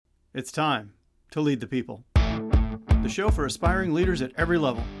It's time to lead the people. The show for aspiring leaders at every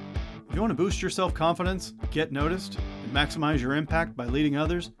level. If you want to boost your self-confidence, get noticed, and maximize your impact by leading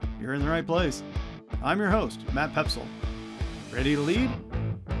others, you're in the right place. I'm your host, Matt Pepsel. Ready to lead?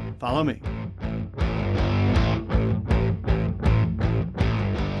 Follow me.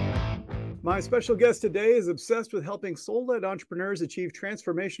 My special guest today is obsessed with helping soul-led entrepreneurs achieve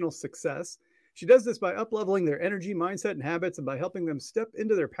transformational success. She does this by up-leveling their energy, mindset, and habits, and by helping them step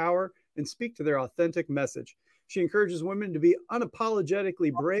into their power and speak to their authentic message. She encourages women to be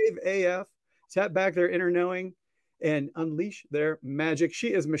unapologetically brave AF, tap back their inner knowing, and unleash their magic.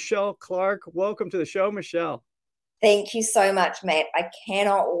 She is Michelle Clark. Welcome to the show, Michelle. Thank you so much, Matt. I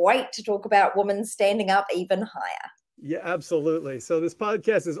cannot wait to talk about women standing up even higher. Yeah, absolutely. So this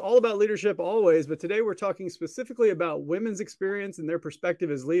podcast is all about leadership always, but today we're talking specifically about women's experience and their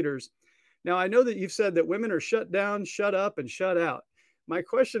perspective as leaders. Now, I know that you've said that women are shut down, shut up, and shut out. My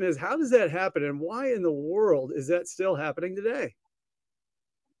question is, how does that happen, and why in the world is that still happening today?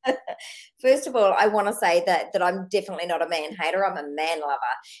 First of all, I want to say that I'm definitely not a man hater. I'm a man lover.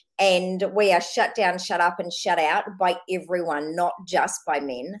 And we are shut down, shut up, and shut out by everyone, not just by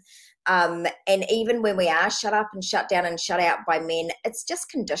men. And even when we are shut up and shut down and shut out by men, it's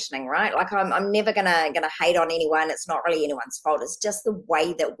just conditioning, right? Like I'm never gonna hate on anyone. It's not really anyone's fault. It's just the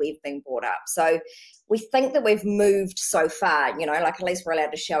way that we've been brought up. So we think that we've moved so far, like at least we're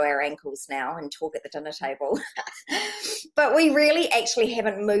allowed to show our ankles now and talk at the dinner table. But we really actually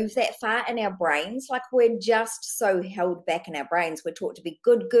haven't moved that far in our brains. Like we're just so held back in our brains. We're taught to be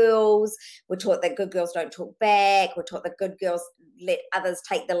good girls. We're taught that good girls don't talk back. We're taught that good girls let others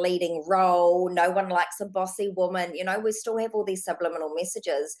take the leading role. No one likes a bossy woman. We still have all these subliminal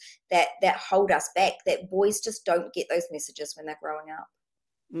messages that hold us back, that boys just don't get those messages when they're growing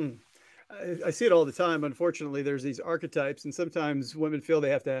up. I see it all the time. Unfortunately, there's these archetypes, and sometimes women feel they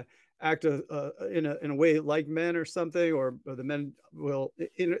have to act in a way like men or something, or the men will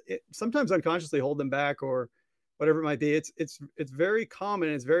sometimes unconsciously hold them back or whatever it might be. It's very common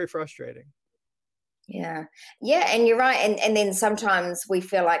and it's very frustrating. Yeah. And you're right. And then sometimes we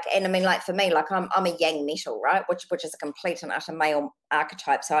feel like, and I mean, like for me, like I'm a yang metal, right? Which is a complete and utter male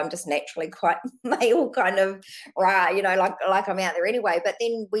archetype. So I'm just naturally quite male kind of, right, like I'm out there anyway. But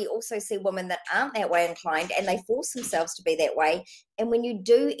then we also see women that aren't that way inclined and they force themselves to be that way. And when you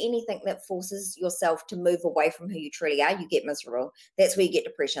do anything that forces yourself to move away from who you truly are, you get miserable. That's where you get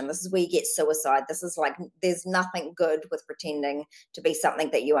depression. This is where you get suicide. This is like, there's nothing good with pretending to be something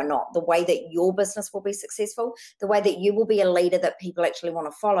that you are not. The way that your business will be successful, the way that you will be a leader that people actually want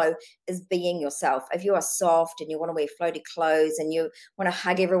to follow is being yourself. If you are soft and you want to wear floaty clothes and you want to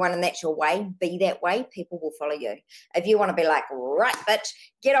hug everyone and that's your way, be that way, people will follow you. If you want to be like, right, bitch,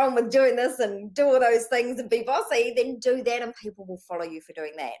 get on with doing this and do all those things and be bossy, then do that and people will follow you for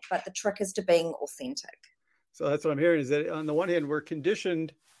doing that. But the trick is to being authentic. So that's what I'm hearing, is that on the one hand, we're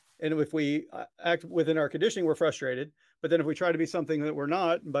conditioned, and if we act within our conditioning, we're frustrated. But then if we try to be something that we're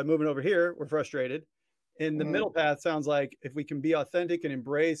not, by moving over here, we're frustrated. And the middle path sounds like if we can be authentic and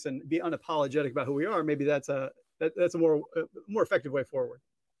embrace and be unapologetic about who we are, maybe that's a more effective way forward.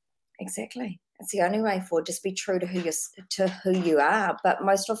 Exactly. It's the only way forward. Just be true to who you are. But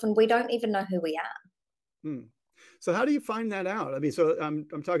most often we don't even know who we are. So how do you find that out? I mean, so I'm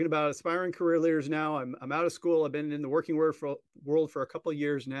talking about aspiring career leaders now. I'm out of school. I've been in the working world for a couple of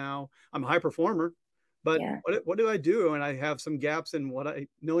years now. I'm a high performer, but what do I do? And I have some gaps in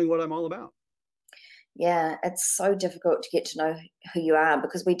knowing what I'm all about. Yeah, it's so difficult to get to know who you are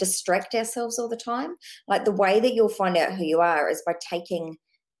because we distract ourselves all the time. Like the way that you'll find out who you are is by taking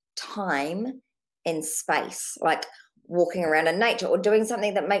time and space, like walking around in nature or doing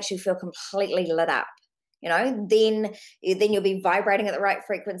something that makes you feel completely lit up. Then you'll be vibrating at the right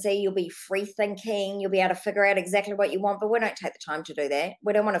frequency. You'll be free thinking. You'll be able to figure out exactly what you want, but we don't take the time to do that.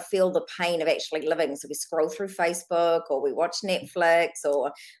 We don't want to feel the pain of actually living. So we scroll through Facebook or we watch Netflix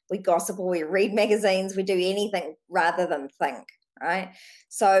or we gossip or we read magazines. We do anything rather than think, right?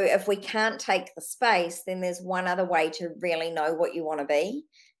 So if we can't take the space, then there's one other way to really know what you want to be,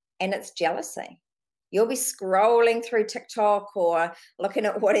 and it's jealousy. You'll be scrolling through TikTok or looking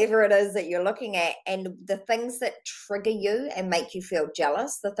at whatever it is that you're looking at, and the things that trigger you and make you feel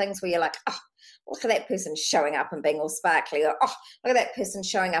jealous, the things where you're like, oh, look at that person showing up and being all sparkly, or oh, look at that person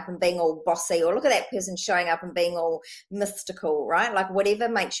showing up and being all bossy, or look at that person showing up and being all mystical, right? Like whatever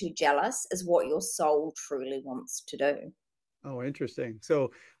makes you jealous is what your soul truly wants to do. Oh, interesting.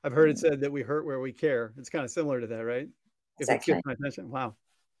 So I've heard it said that we hurt where we care. It's kind of similar to that, right? Exactly. If we give my attention. Wow.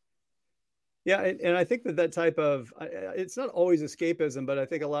 Yeah, and I think that that type of it's not always escapism, but I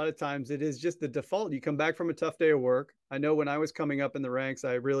think a lot of times it is just the default. You come back from a tough day of work. I know when I was coming up in the ranks,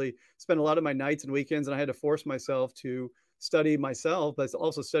 I really spent a lot of my nights and weekends, and I had to force myself to study myself, but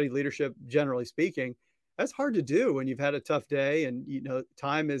also study leadership, generally speaking. That's hard to do when you've had a tough day, and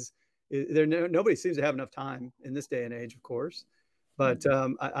time is there. Nobody seems to have enough time in this day and age, of course. But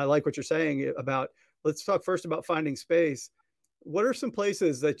I like what you're saying about. Let's talk first about finding space. What are some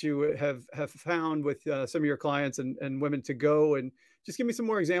places that you have found with some of your clients and women to go, and just give me some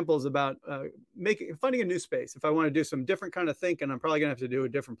more examples about finding a new space. If I want to do some different kind of thinking, I'm probably gonna have to do a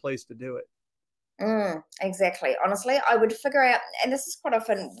different place to do it. Exactly. Honestly, I would figure out, and this is quite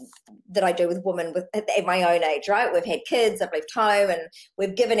often that I do with women at my own age, right? We've had kids, I've left home, and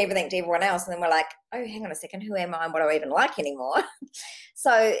we've given everything to everyone else, and then we're like, oh, hang on a second, who am I and what do I even like anymore?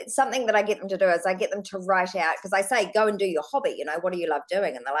 So something that I get them to do is I get them to write out, because I say, go and do your hobby, what do you love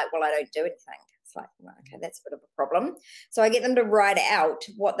doing? And they're like, well, I don't do anything. It's like, well, okay, that's a bit of a problem. So I get them to write out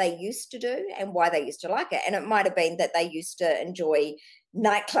what they used to do and why they used to like it. And it might have been that they used to enjoy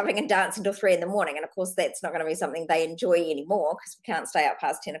night clubbing and dancing until 3 a.m. And of course, that's not going to be something they enjoy anymore because we can't stay up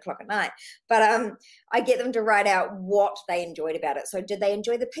past 10 o'clock at night. But I get them to write out what they enjoyed about it. So did they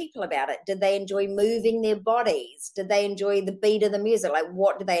enjoy the people about it? Did they enjoy moving their bodies? Did they enjoy the beat of the music? Like,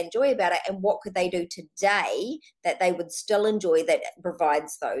 what did they enjoy about it? And what could they do today that they would still enjoy that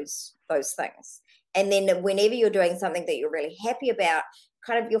provides those things? And then whenever you're doing something that you're really happy about,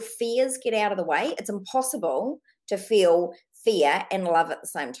 kind of your fears get out of the way. It's impossible to feel fear and love at the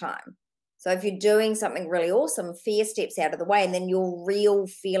same time. So if you're doing something really awesome, fear steps out of the way, and then your real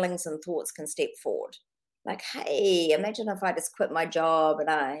feelings and thoughts can step forward. Like, hey, imagine if I just quit my job and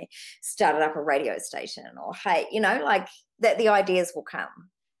I started up a radio station, or hey, like that, the ideas will come.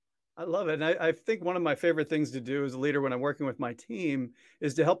 I love it. And I think one of my favorite things to do as a leader when I'm working with my team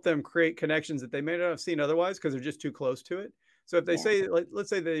is to help them create connections that they may not have seen otherwise because they're just too close to it. So if they Yeah. say, let's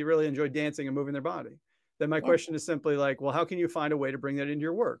say they really enjoy dancing and moving their body, then my Yeah. question is simply like, well, how can you find a way to bring that into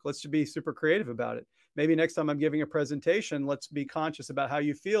your work? Let's just be super creative about it. Maybe next time I'm giving a presentation, let's be conscious about how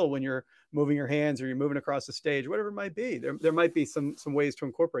you feel when you're moving your hands or you're moving across the stage, whatever it might be. There might be some ways to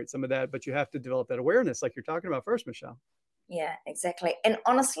incorporate some of that, but you have to develop that awareness like you're talking about first, Michelle. Yeah, exactly. And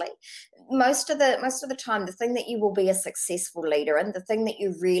honestly, most of the time, the thing that you will be a successful leader and the thing that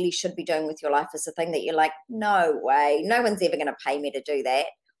you really should be doing with your life is the thing that you're like, no way, no one's ever going to pay me to do that.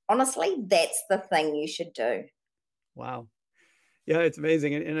 Honestly, that's the thing you should do. Wow. Yeah, it's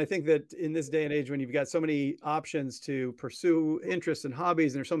amazing. And I think that in this day and age, when you've got so many options to pursue interests and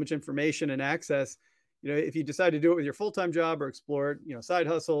hobbies, and there's so much information and access, if you decide to do it with your full-time job or explore it, side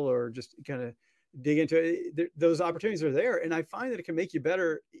hustle or just kind of dig into it, those opportunities are there. And I find that it can make you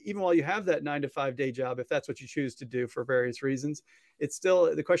better even while you have that 9 to 5 day job, if that's what you choose to do for various reasons. It's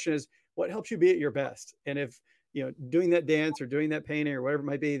still, the question is, what helps you be at your best? And if, doing that dance or doing that painting or whatever it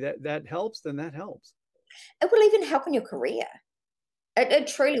might be, that helps, then that helps. It will even help in your career. It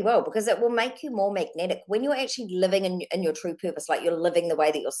truly will, because it will make you more magnetic. When you're actually living in your true purpose, like you're living the way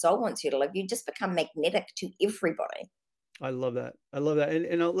that your soul wants you to live, you just become magnetic to everybody. I love that. I love that.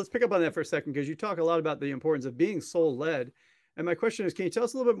 And let's pick up on that for a second, because you talk a lot about the importance of being soul led. And my question is, can you tell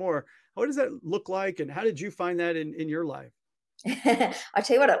us a little bit more? What does that look like? And how did you find that in your life? I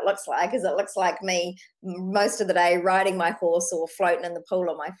tell you what it looks like is it looks like me most of the day riding my horse or floating in the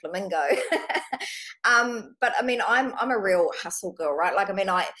pool on my flamingo. But I mean, I'm a real hustle girl, right? Like, I mean,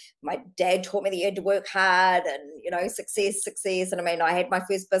 my dad taught me that you had to work hard and, success. And I mean, I had my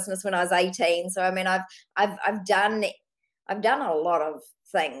first business when I was 18. So I mean, I've done a lot of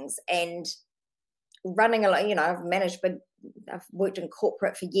things, and running a lot, I've worked in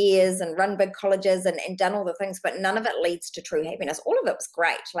corporate for years and run big colleges and done all the things, but none of it leads to true happiness. All of it was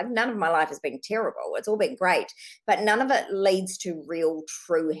great. Like, none of my life has been terrible. It's all been great, but none of it leads to real,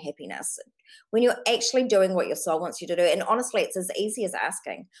 true happiness. When you're actually doing what your soul wants you to do, and honestly, it's as easy as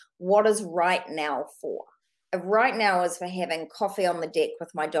asking, what is right now for? If right now is for having coffee on the deck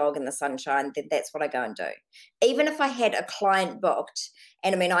with my dog in the sunshine, then that's what I go and do. Even if I had a client booked,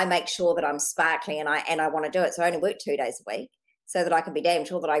 and I mean, I make sure that I'm sparkly and I want to do it. So I only work 2 days a week so that I can be damn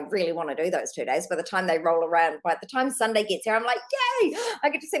sure that I really want to do those 2 days. By the time they roll around, by the time Sunday gets here, I'm like, yay, I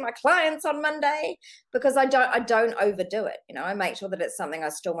get to see my clients on Monday, because I don't overdo it. I make sure that it's something I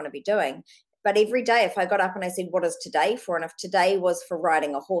still want to be doing. But every day, if I got up and I said, what is today for? And if today was for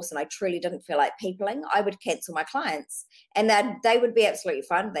riding a horse and I truly didn't feel like peopling, I would cancel my clients. And they would be absolutely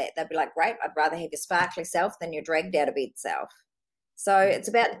fine with that. They'd be like, great, I'd rather have your sparkly self than your dragged out of bed self. So it's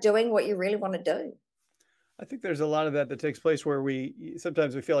about doing what you really want to do. I think there's a lot of that takes place where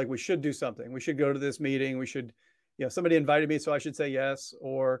sometimes we feel like we should do something. We should go to this meeting. We should, somebody invited me, so I should say yes.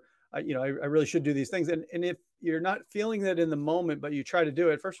 Or I really should do these things. And if you're not feeling that in the moment, but you try to do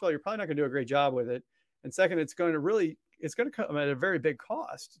it, first of all, you're probably not going to do a great job with it. And second, it's going to come at a very big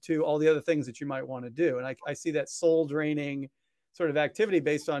cost to all the other things that you might want to do. And I see that soul draining sort of activity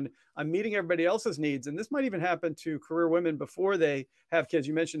based on I'm meeting everybody else's needs. And this might even happen to career women before they have kids.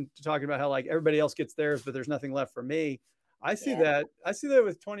 You mentioned talking about how like everybody else gets theirs, but there's nothing left for me. I see that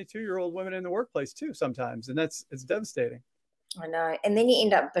with 22-year-old women in the workplace too sometimes. And it's devastating. I know. And then you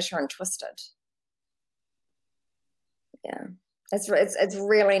end up bitter and twisted. Yeah. It's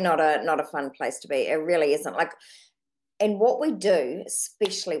really not a fun place to be. It really isn't. Like, and what we do,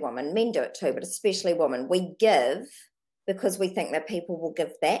 especially women, men do it too, but especially women, we give because we think that people will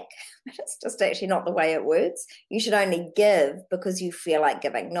give back. It's just actually not the way it works. You should only give because you feel like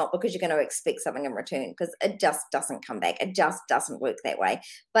giving, not because you're going to expect something in return, because it just doesn't come back. It just doesn't work that way.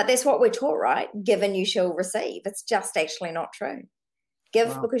 But that's what we're taught, right? Give and you shall receive. It's just actually not true. Give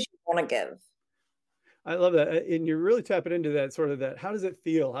because you want to give. I love that. And you're really tapping into that sort of that. How does it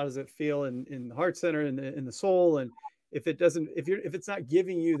feel? How does it feel in the heart center, in the soul? And if it's not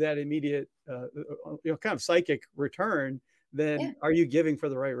giving you that immediate, kind of psychic return, then are you giving for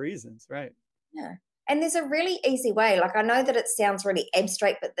the right reasons? Right. Yeah. And there's a really easy way. Like, I know that it sounds really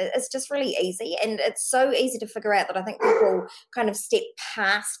abstract, but it's just really easy. And it's so easy to figure out that I think people kind of step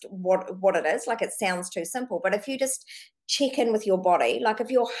past what it is. Like, it sounds too simple. But if you just check in with your body, like if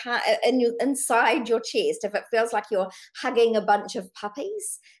you're inside your chest, if it feels like you're hugging a bunch of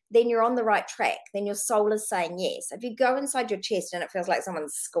puppies, then you're on the right track. Then your soul is saying yes. If you go inside your chest and it feels like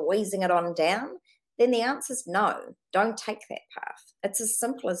someone's squeezing it on down, then the answer is no. Don't take that path. It's as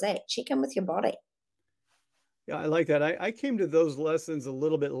simple as that. Check in with your body. Yeah, I like that. I came to those lessons a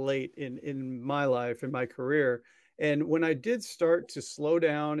little bit late in my life, in my career. And when I did start to slow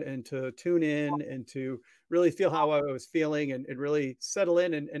down and to tune in and to really feel how I was feeling and really settle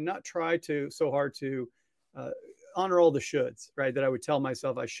in and not try so hard to honor all the shoulds, right? That I would tell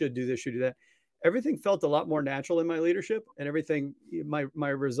myself I should do this, should do that. Everything felt a lot more natural in my leadership, and everything, my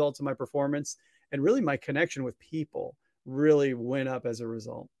results and my performance and really my connection with people really went up as a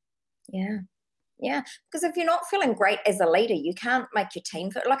result. Yeah. Yeah, because if you're not feeling great as a leader, you can't make your team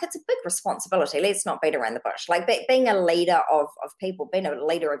feel like it's a big responsibility. Let's not beat around the bush. Like being a leader of people, being a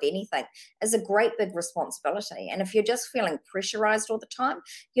leader of anything is a great big responsibility. And if you're just feeling pressurized all the time,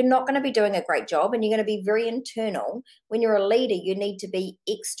 you're not going to be doing a great job, and you're going to be very internal. When you're a leader, you need to be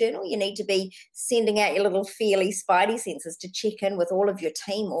external. You need to be sending out your little feely spidey senses to check in with all of your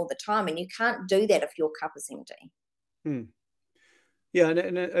team all the time. And you can't do that if your cup is empty. Yeah,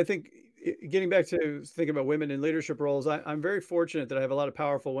 and I think getting back to thinking about women in leadership roles, I'm very fortunate that I have a lot of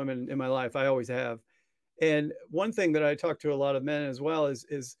powerful women in my life. I always have. And one thing that I talk to a lot of men as well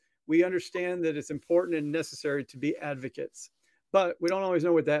is we understand that it's important and necessary to be advocates, but we don't always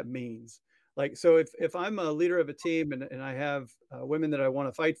know what that means. Like, so if I'm a leader of a team and I have women that I want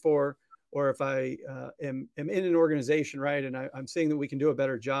to fight for, or if I am in an organization, right, and I'm seeing that we can do a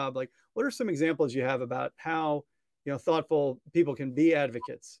better job, like what are some examples you have about how thoughtful people can be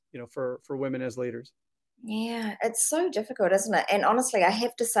advocates, for women as leaders? Yeah, it's so difficult, isn't it? And honestly, I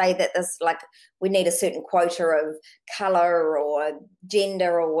have to say that we need a certain quota of color or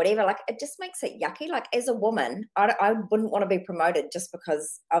gender or whatever. Like, it just makes it yucky. Like, as a woman, I wouldn't want to be promoted just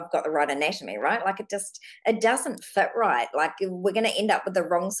because I've got the right anatomy, right? Like, it doesn't fit right. Like, we're going to end up with the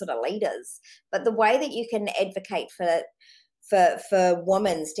wrong sort of leaders. But the way that you can advocate for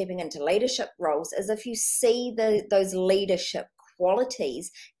women stepping into leadership roles is if you see those leadership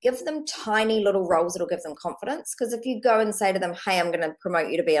qualities, give them tiny little roles that'll give them confidence. Because if you go and say to them, hey, I'm going to promote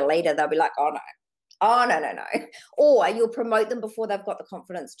you to be a leader, they'll be like, oh no. Or you'll promote them before they've got the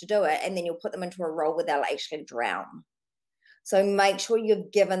confidence to do it, and then you'll put them into a role where they'll actually drown. So make sure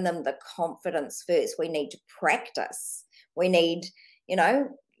you've given them the confidence first. We need to practice. We need,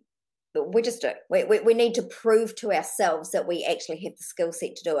 we just do. We need to prove to ourselves that we actually have the skill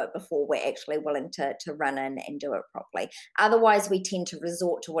set to do it before we're actually willing to run in and do it properly. Otherwise, we tend to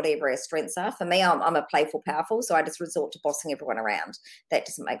resort to whatever our strengths are. For me, I'm a playful, powerful, so I just resort to bossing everyone around. That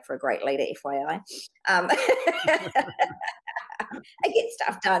doesn't make for a great leader, FYI. I get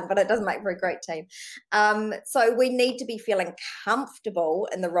stuff done, but it doesn't make for a great team. So we need to be feeling comfortable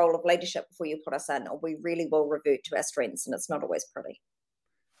in the role of leadership before you put us in, or we really will revert to our strengths, and it's not always pretty.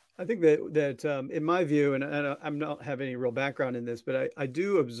 I think that in my view, and I'm not have any real background in this, but I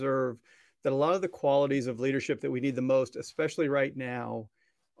do observe that a lot of the qualities of leadership that we need the most, especially right now,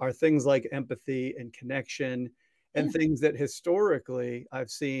 are things like empathy and connection, and things that historically I've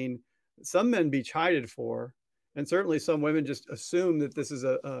seen some men be chided for, and certainly some women just assume that this is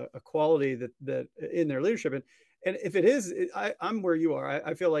a quality that in their leadership. And if it is, I'm where you are.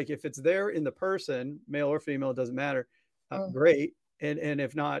 I feel like if it's there in the person, male or female, it doesn't matter. Great. And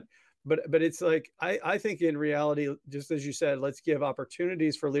if not, but it's like, I think in reality, just as you said, let's give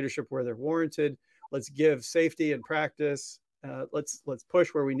opportunities for leadership where they're warranted. Let's give safety and practice. Let's push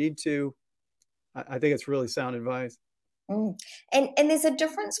where we need to. I think it's really sound advice. And there's a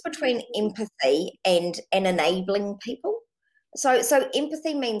difference between empathy and enabling people. So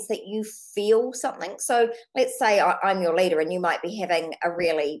empathy means that you feel something. So let's say I'm your leader and you might be having a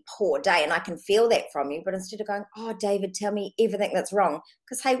really poor day and I can feel that from you. But instead of going, oh, David, tell me everything that's wrong.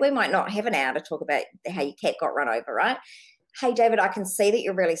 Because, hey, we might not have an hour to talk about how your cat got run over, right? Hey, David, I can see that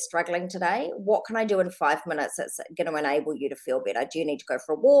you're really struggling today. What can I do in 5 minutes that's going to enable you to feel better? Do you need to go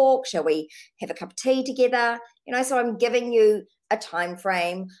for a walk? Shall we have a cup of tea together? So I'm giving you a time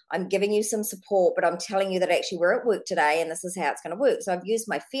frame. I'm giving you some support, but I'm telling you that actually we're at work today and this is how it's going to work. So I've used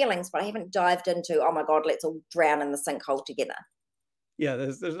my feelings, but I haven't dived into, oh my God, let's all drown in the sinkhole together. Yeah,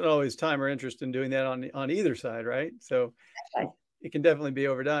 there's not always time or interest in doing that on either side, right? So exactly. It can definitely be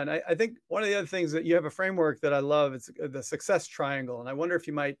overdone. I think one of the other things that you have a framework that I love, it's the success triangle. And I wonder if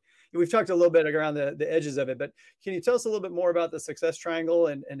you might, we've talked a little bit around the edges of it, but can you tell us a little bit more about the success triangle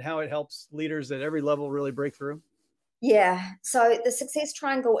and how it helps leaders at every level really break through? Yeah. So the success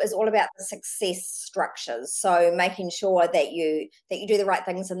triangle is all about the success structures. So making sure that you do the right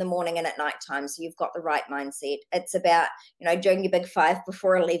things in the morning and at nighttime. So you've got the right mindset. It's about, doing your big 5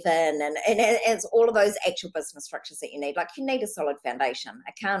 before 11 and it's all of those actual business structures that you need. Like you need a solid foundation.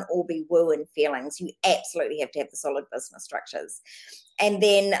 It can't all be woo and feelings. You absolutely have to have the solid business structures. And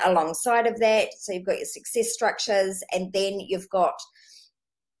then alongside of that, so you've got your success structures and then you've got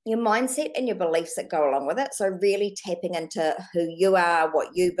your mindset and your beliefs that go along with it. So really tapping into who you are, what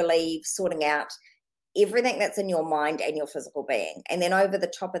you believe, sorting out everything that's in your mind and your physical being. And then over the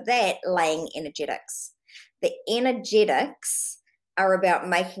top of that, laying energetics. The energetics are about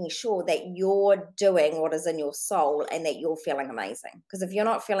making sure that you're doing what is in your soul and that you're feeling amazing. Because if you're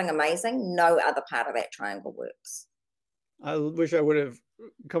not feeling amazing, no other part of that triangle works. I wish I would have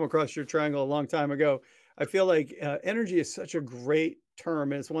come across your triangle a long time ago. I feel like energy is such a great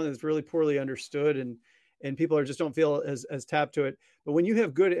term, and it's one that's really poorly understood, and people just don't feel as tapped to it. But when you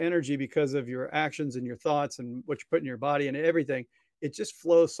have good energy because of your actions and your thoughts and what you put in your body and everything, it just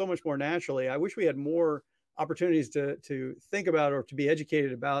flows so much more naturally. I wish we had more opportunities to think about or to be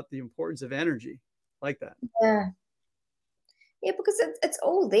educated about the importance of energy like that. Yeah, because it's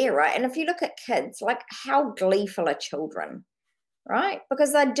all there, right? And if you look at kids, like how gleeful are children, right?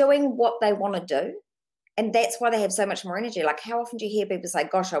 Because they're doing what they want to do. And that's why they have so much more energy. Like how often do you hear people say,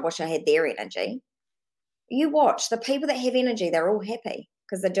 gosh, I wish I had their energy? You watch the people that have energy, they're all happy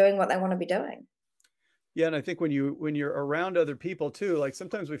because they're doing what they want to be doing. Yeah. And I think when you're around other people too, like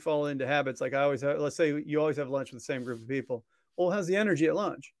sometimes we fall into habits. Like I always have, let's say you always have lunch with the same group of people. Well, how's the energy at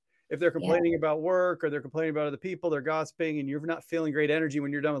lunch? If they're complaining about work or they're complaining about other people, they're gossiping and you're not feeling great energy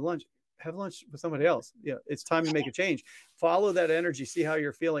when you're done with lunch, have lunch with somebody else. Yeah. It's time to make a change. Follow that energy. See how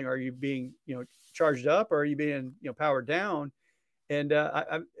you're feeling. Are you being, charged up or are you being, powered down? And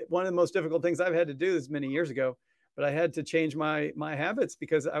one of the most difficult things I've had to do this many years ago, but I had to change my habits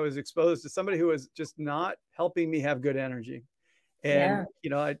because I was exposed to somebody who was just not helping me have good energy. And,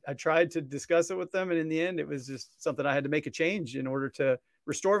 I tried to discuss it with them. And in the end, it was just something I had to make a change in order to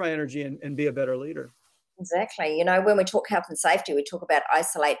restore my energy and be a better leader. Exactly. When we talk health and safety, we talk about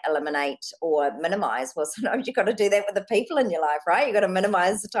isolate, eliminate, or minimize. Well, sometimes you've got to do that with the people in your life, right? You've got to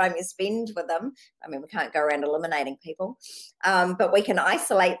minimize the time you spend with them. I mean, we can't go around eliminating people, but we can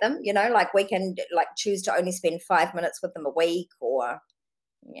isolate them, like we can choose to only spend 5 minutes with them a week or.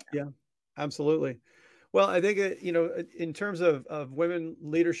 Yeah, absolutely. Well, I think, in terms of women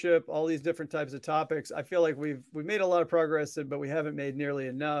leadership, all these different types of topics, I feel like we've made a lot of progress, but we haven't made nearly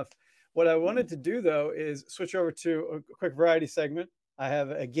enough. What I wanted to do, though, is switch over to a quick variety segment. I have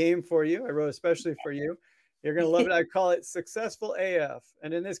a game for you. I wrote especially for you. You're going to love it. I call it Successful AF.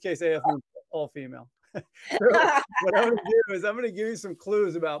 And in this case, AF means all female. So what I'm going to do is I'm going to give you some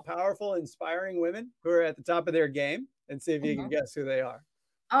clues about powerful, inspiring women who are at the top of their game and see if you can guess who they are.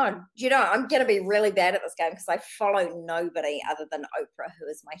 Oh, I'm going to be really bad at this game because I follow nobody other than Oprah, who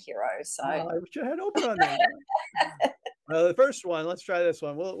is my hero. So I wish I had Oprah on there. The first one, let's try this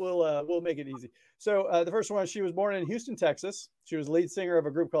one. We'll make it easy. So the first one, she was born in Houston, Texas. She was lead singer of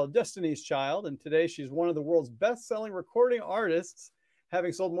a group called Destiny's Child, and today she's one of the world's best-selling recording artists,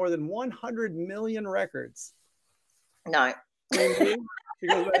 having sold more than 100 million records. No. Queen Bee. She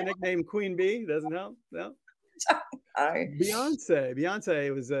goes by the nickname Queen Bee. Doesn't help. No.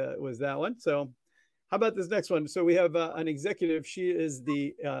 Beyonce was that one. So How about this next one? So we have an executive. She is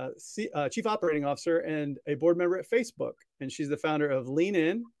the chief operating officer and a board member at Facebook. And she's the founder of Lean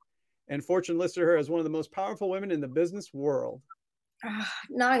In. And Fortune listed her as one of the most powerful women in the business world.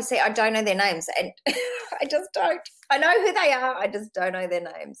 No, see, I don't know their names. And I just don't. I know who they are. I just don't know their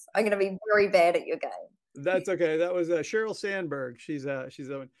names. I'm going to be very bad at your game. That's okay. That was Sheryl Sandberg. She's the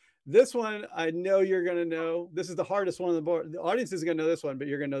one. This one, I know you're going to know. This is the hardest one on the board. The audience isn't going to know this one, but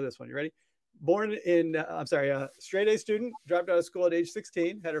you're going to know this one. You ready? Born in, straight A student, dropped out of school at age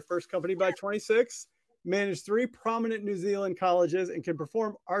 16, had her first company by 26, managed 3 prominent New Zealand colleges, and can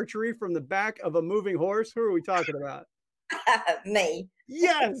perform archery from the back of a moving horse. Who are we talking about? Me.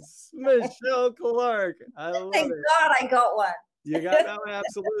 Yes, Michelle Clark. I love Thank it. God I got one. You got that one?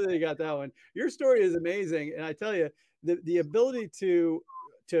 Absolutely, you got that one. Your story is amazing. And I tell you, the ability to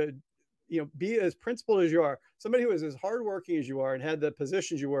be as principled as you are, somebody who is as hardworking as you are and had the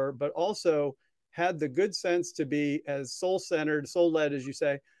positions you were, but also had the good sense to be as soul-centered, soul-led, as you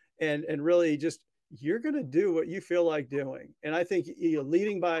say, and really just, you're going to do what you feel like doing. And I think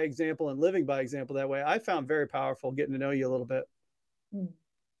leading by example and living by example that way, I found very powerful getting to know you a little bit.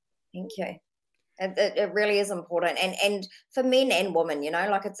 Thank you. It really is important, and for men and women,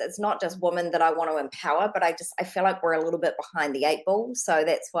 like it's not just women that I want to empower, but I feel like we're a little bit behind the 8 ball, so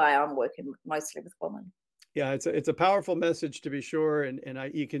that's why I'm working mostly with women. Yeah, it's a powerful message to be sure, and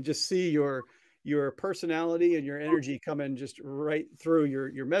you can just see your personality and your energy coming just right through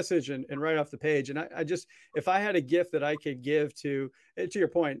your message and right off the page. And I just, if I had a gift that I could give to your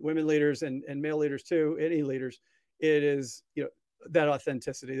point, women leaders and male leaders too, any leaders, it is that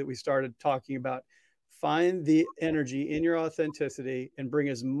authenticity that we started talking about. Find the energy in your authenticity and bring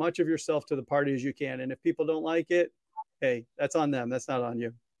as much of yourself to the party as you can. And if people don't like it, hey, that's on them. That's not on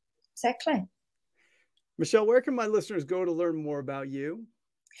you. Exactly. Michelle, where can my listeners go to learn more about you?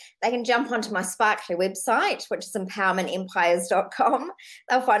 They can jump onto my Sparkly website, which is empowermentempires.com.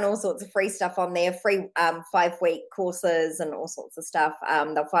 They'll find all sorts of free stuff on there, free 5-week courses and all sorts of stuff.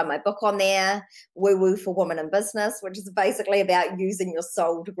 They'll find my book on there, Woo Woo for Women in Business, which is basically about using your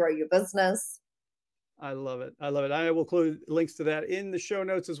soul to grow your business. I love it. I love it. I will include links to that in the show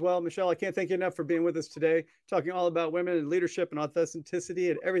notes as well. Michelle, I can't thank you enough for being with us today, talking all about women and leadership and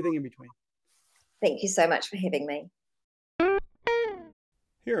authenticity and everything in between. Thank you so much for having me.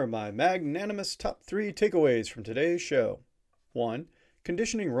 Here are my magnanimous top 3 takeaways from today's show. 1.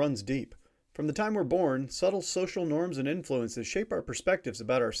 Conditioning runs deep. From the time we're born, subtle social norms and influences shape our perspectives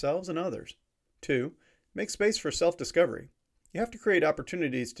about ourselves and others. 2. Make space for self-discovery. You have to create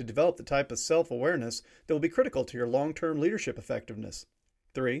opportunities to develop the type of self-awareness that will be critical to your long-term leadership effectiveness.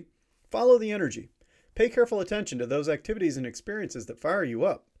 3. Follow the energy. Pay careful attention to those activities and experiences that fire you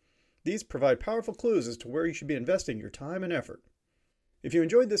up. These provide powerful clues as to where you should be investing your time and effort. If you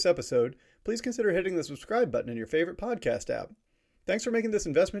enjoyed this episode, please consider hitting the subscribe button in your favorite podcast app. Thanks for making this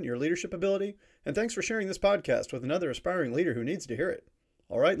investment in your leadership ability, and thanks for sharing this podcast with another aspiring leader who needs to hear it.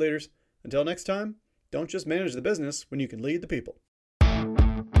 All right, leaders, until next time, don't just manage the business when you can lead the people.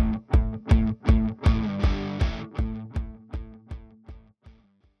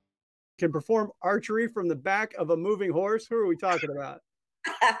 Can perform archery from the back of a moving horse. Who are we talking about?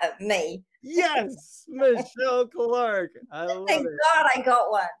 Me. Yes, Michelle Clark. I love Thank it. God I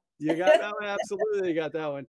got one. You got that one? Absolutely, you got that one.